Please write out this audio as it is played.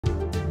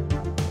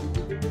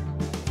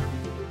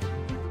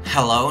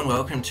Hello and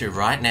welcome to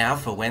Right Now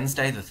for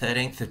Wednesday the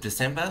 13th of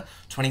December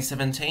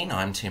 2017.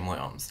 I'm Tim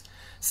Wilms.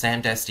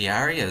 Sam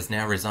Dastyari has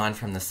now resigned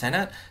from the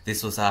Senate.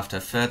 This was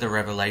after further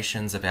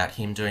revelations about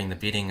him doing the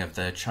bidding of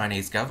the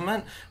Chinese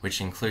government,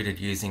 which included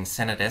using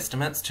Senate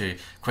estimates to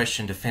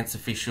question defence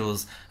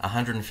officials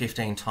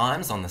 115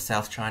 times on the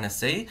South China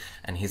Sea,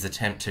 and his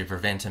attempt to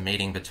prevent a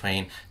meeting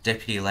between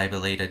Deputy Labour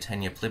leader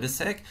Tanya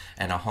Plibersek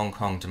and a Hong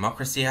Kong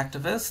democracy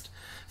activist.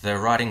 The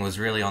writing was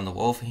really on the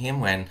wall for him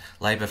when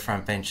Labour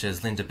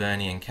frontbenchers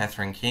Burney and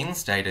Catherine King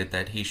stated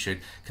that he should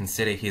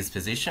consider his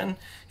position.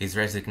 His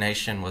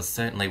resignation was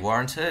certainly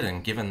warranted,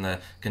 and given the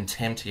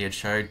contempt he had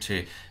showed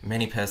to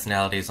many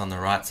personalities on the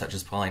right, such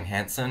as Pauline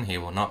Hanson, he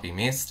will not be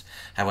missed.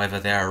 However,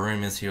 there are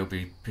rumours he will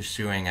be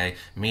pursuing a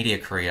media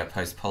career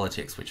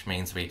post-politics, which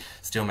means we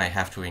still may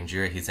have to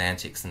endure his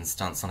antics and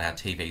stunts on our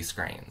TV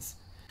screens.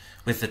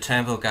 With the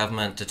Turnbull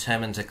government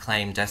determined to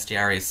claim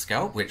Dastyari's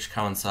scalp, which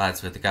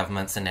coincides with the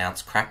government's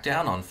announced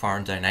crackdown on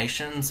foreign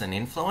donations and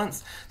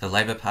influence, the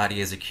Labour Party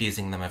is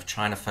accusing them of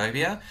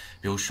Chinaphobia.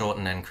 Bill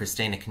Shorten and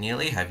Christina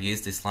Keneally have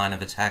used this line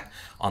of attack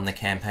on the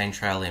campaign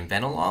trail in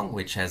Bennelong,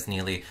 which has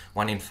nearly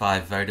 1 in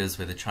 5 voters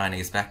with a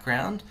Chinese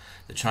background.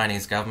 The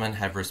Chinese government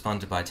have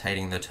responded by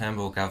stating the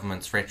Turnbull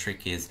government's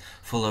rhetoric is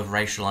full of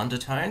racial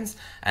undertones,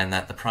 and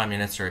that the Prime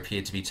Minister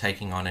appeared to be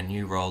taking on a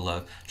new role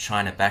of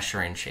China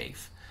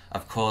basher-in-chief.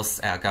 Of course,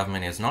 our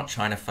government is not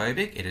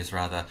Chinaphobic, it is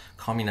rather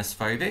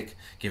communist-phobic,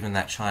 given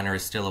that China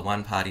is still a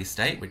one-party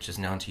state which is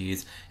known to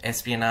use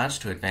espionage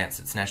to advance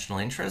its national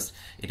interest.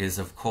 It is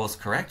of course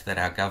correct that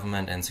our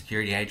government and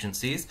security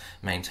agencies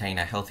maintain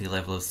a healthy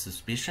level of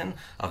suspicion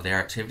of their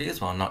activities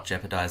while not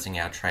jeopardising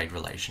our trade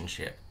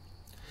relationship.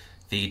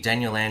 The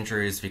Daniel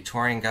Andrews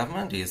Victorian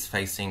government is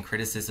facing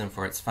criticism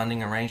for its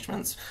funding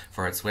arrangements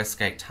for its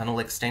Westgate Tunnel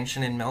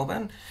extension in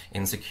Melbourne.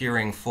 In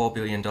securing $4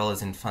 billion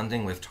in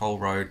funding with toll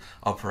road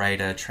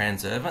operator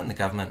Transurban, the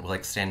government will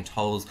extend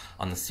tolls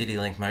on the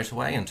CityLink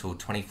motorway until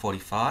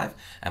 2045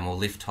 and will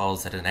lift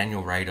tolls at an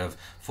annual rate of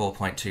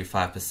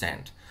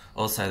 4.25%.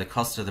 Also, the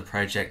cost of the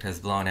project has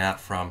blown out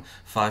from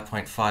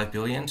 $5.5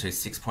 billion to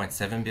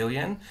 $6.7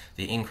 billion.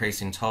 The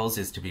increase in tolls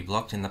is to be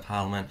blocked in the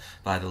Parliament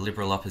by the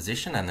Liberal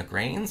opposition and the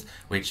Greens,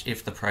 which,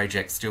 if the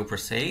project still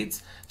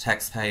proceeds,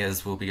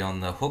 taxpayers will be on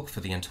the hook for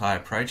the entire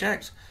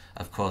project.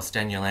 Of course,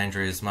 Daniel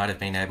Andrews might have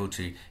been able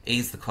to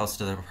ease the cost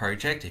of the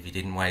project if he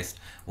didn't waste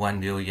 $1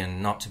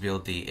 billion not to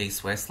build the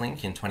East-West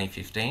link in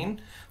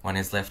 2015. One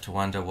is left to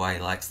wonder why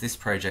he likes this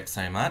project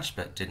so much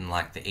but didn't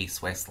like the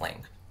East-West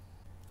link.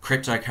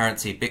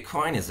 Cryptocurrency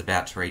Bitcoin is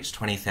about to reach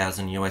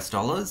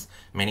 $20,000.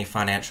 Many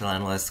financial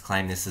analysts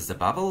claim this is a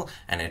bubble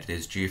and it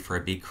is due for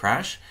a big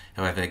crash.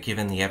 However,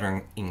 given the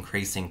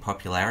ever-increasing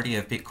popularity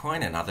of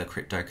Bitcoin and other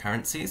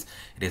cryptocurrencies,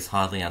 it is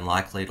highly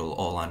unlikely it will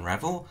all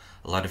unravel.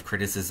 A lot of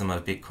criticism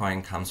of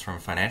Bitcoin comes from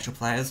financial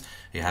players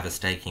who have a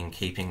stake in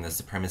keeping the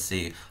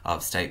supremacy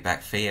of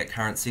state-backed fiat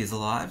currencies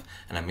alive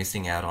and are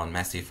missing out on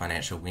massive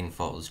financial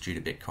windfalls due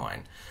to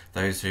Bitcoin.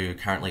 Those who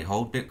currently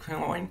hold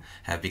Bitcoin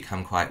have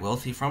become quite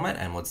wealthy from it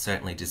and would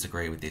certainly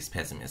disagree with this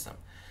pessimism.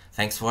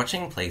 Thanks for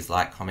watching. Please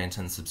like, comment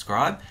and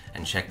subscribe,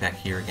 and check back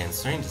here again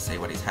soon to see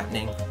what is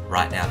happening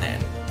right now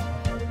then.